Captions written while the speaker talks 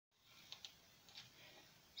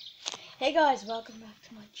Hey guys, welcome back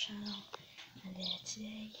to my channel, and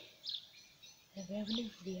today we have a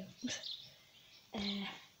new video.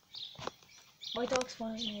 My dog's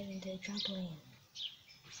finally made into a trampoline.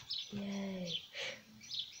 Yay!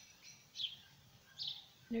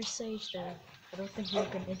 There's Sage there. I don't think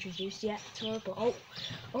we've been introduced yet to her, but oh,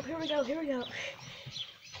 here we go.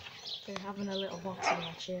 They're having a little boxing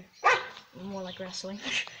match here, more like wrestling.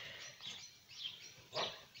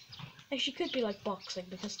 Actually, could be like boxing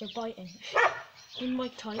because they're biting. Didn't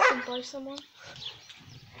Mike Tyson bite someone?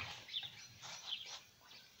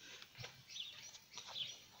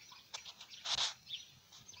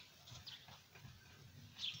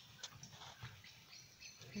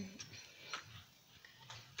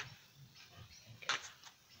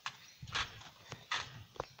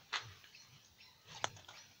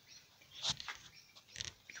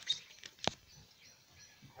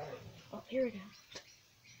 Oh, here we go.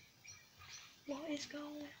 What is going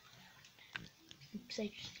on?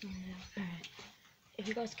 Sage is going out. Alright. If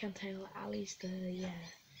you guys can't tell, Allie's the,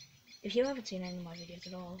 if you haven't seen any of my videos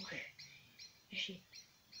at all,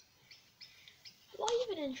 why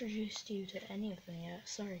even introduced you to any of them yet?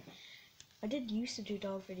 Sorry. I did used to do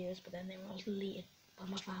dog videos, but then they were all deleted by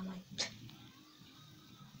my family.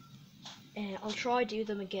 I'll try do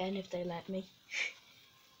them again if they let me.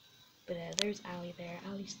 But there's Allie there.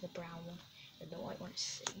 Allie's the brown one, and the white one is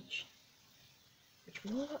Sage. Which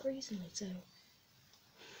we all got recently, so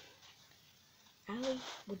Allie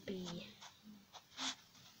would be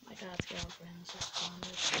my dad's girlfriend's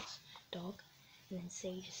dog, and then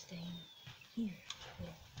Sage is staying here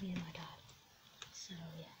with me and my dad. So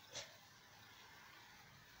yeah.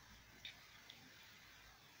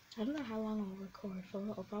 I don't know how long I'll record for.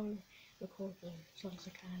 I'll probably record for as long as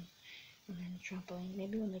I can. And then the trampoline.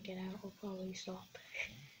 Maybe when they get out, I'll probably stop.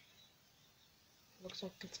 Looks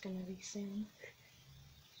like it's gonna be soon.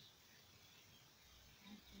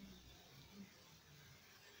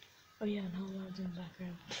 Oh yeah, and Home Alone's in the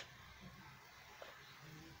background.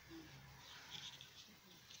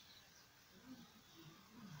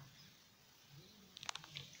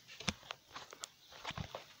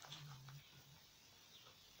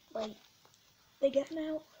 Wait, they getting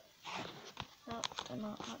out? No, they're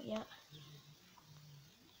not yet.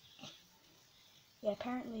 Yeah,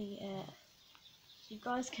 apparently, you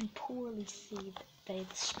guys can poorly see that they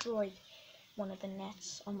destroyed one of the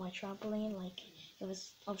nets on my trampoline. Like, I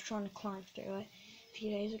was trying to climb through it a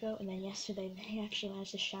few days ago, and then yesterday they actually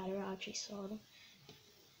managed to shatter it. I actually saw them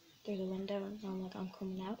through the window, and I'm like, I'm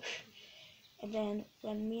coming out. And then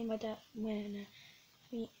when me and my dad, when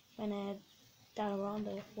Dad were on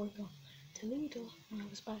the way to Lidl, and I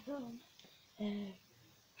was back home,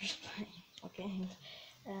 just playing games,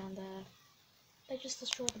 and they just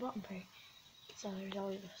destroyed the bottom part. So there's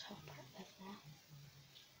always this top part left now.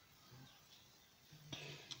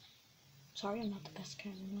 Sorry, I'm not the best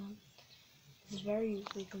cameraman. This is very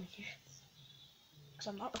wiggly, because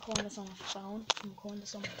I'm not recording this on a phone. I'm recording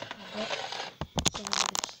this on a tablet. So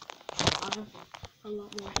I have a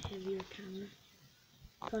lot more heavier camera.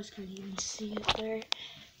 You guys can't even see it there.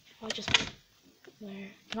 If I just there,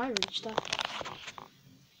 can I reach that?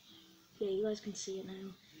 Yeah, you guys can see it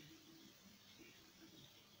now.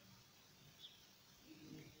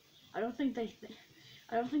 I don't think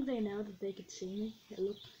they know that they could see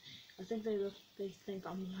me. I think they think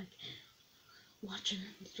I'm like watching,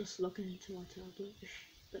 just looking into my tablet.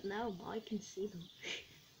 But now I can see them.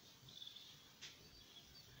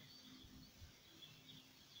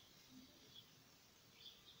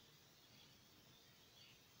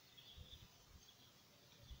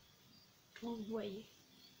 Oh wait.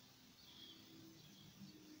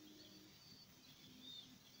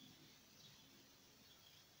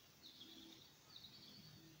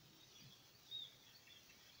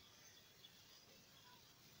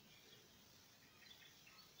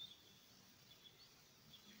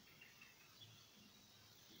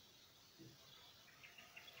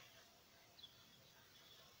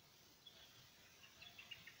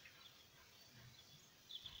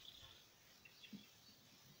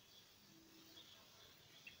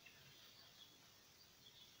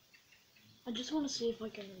 I just want to see if I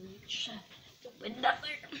can reach the window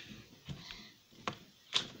there.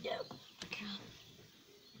 Yep, I can.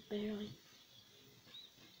 Barely.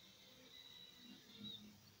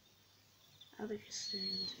 Oh, they're just staring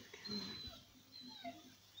into the camera.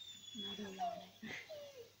 Another warning.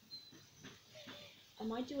 I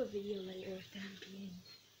might do a video later of them being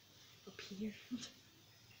up here.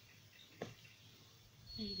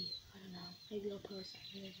 Maybe, I don't know. Maybe I'll post it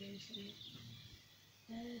here very soon.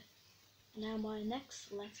 Now my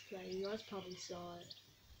next Let's Play, you guys probably saw it.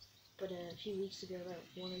 but a few weeks ago, about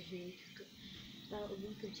about a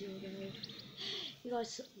week or two ago, you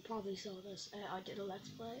guys probably saw this. I did a let's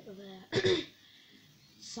play of a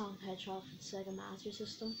Sonic Hedgehog for the Sega Master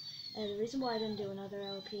System. The reason why I didn't do another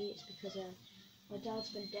LP is because my dad's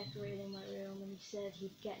been decorating my room, and he said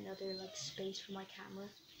he'd get another like space for my camera.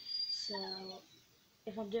 So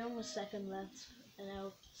if I'm doing a second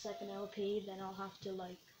second LP, then I'll have to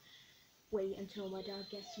like wait until my dad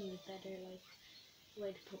gets me a better like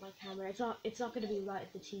way to put my camera. It's not going to be right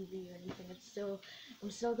at the TV or anything. I'm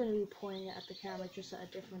still going to be pointing it at the camera, just at a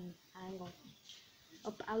different angle.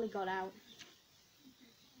 Oh, Allie got out.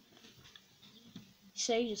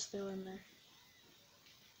 Sage is still in there.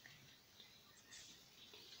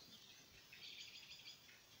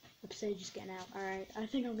 Sage is getting out. Alright, I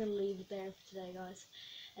think I'm going to leave it there for today, guys.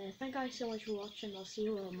 Thank you guys so much for watching. I'll see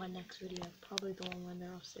you all in my next video. Probably the one when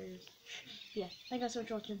they're upstairs. Yeah, thank you guys so much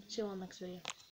for watching. See you all in the next video.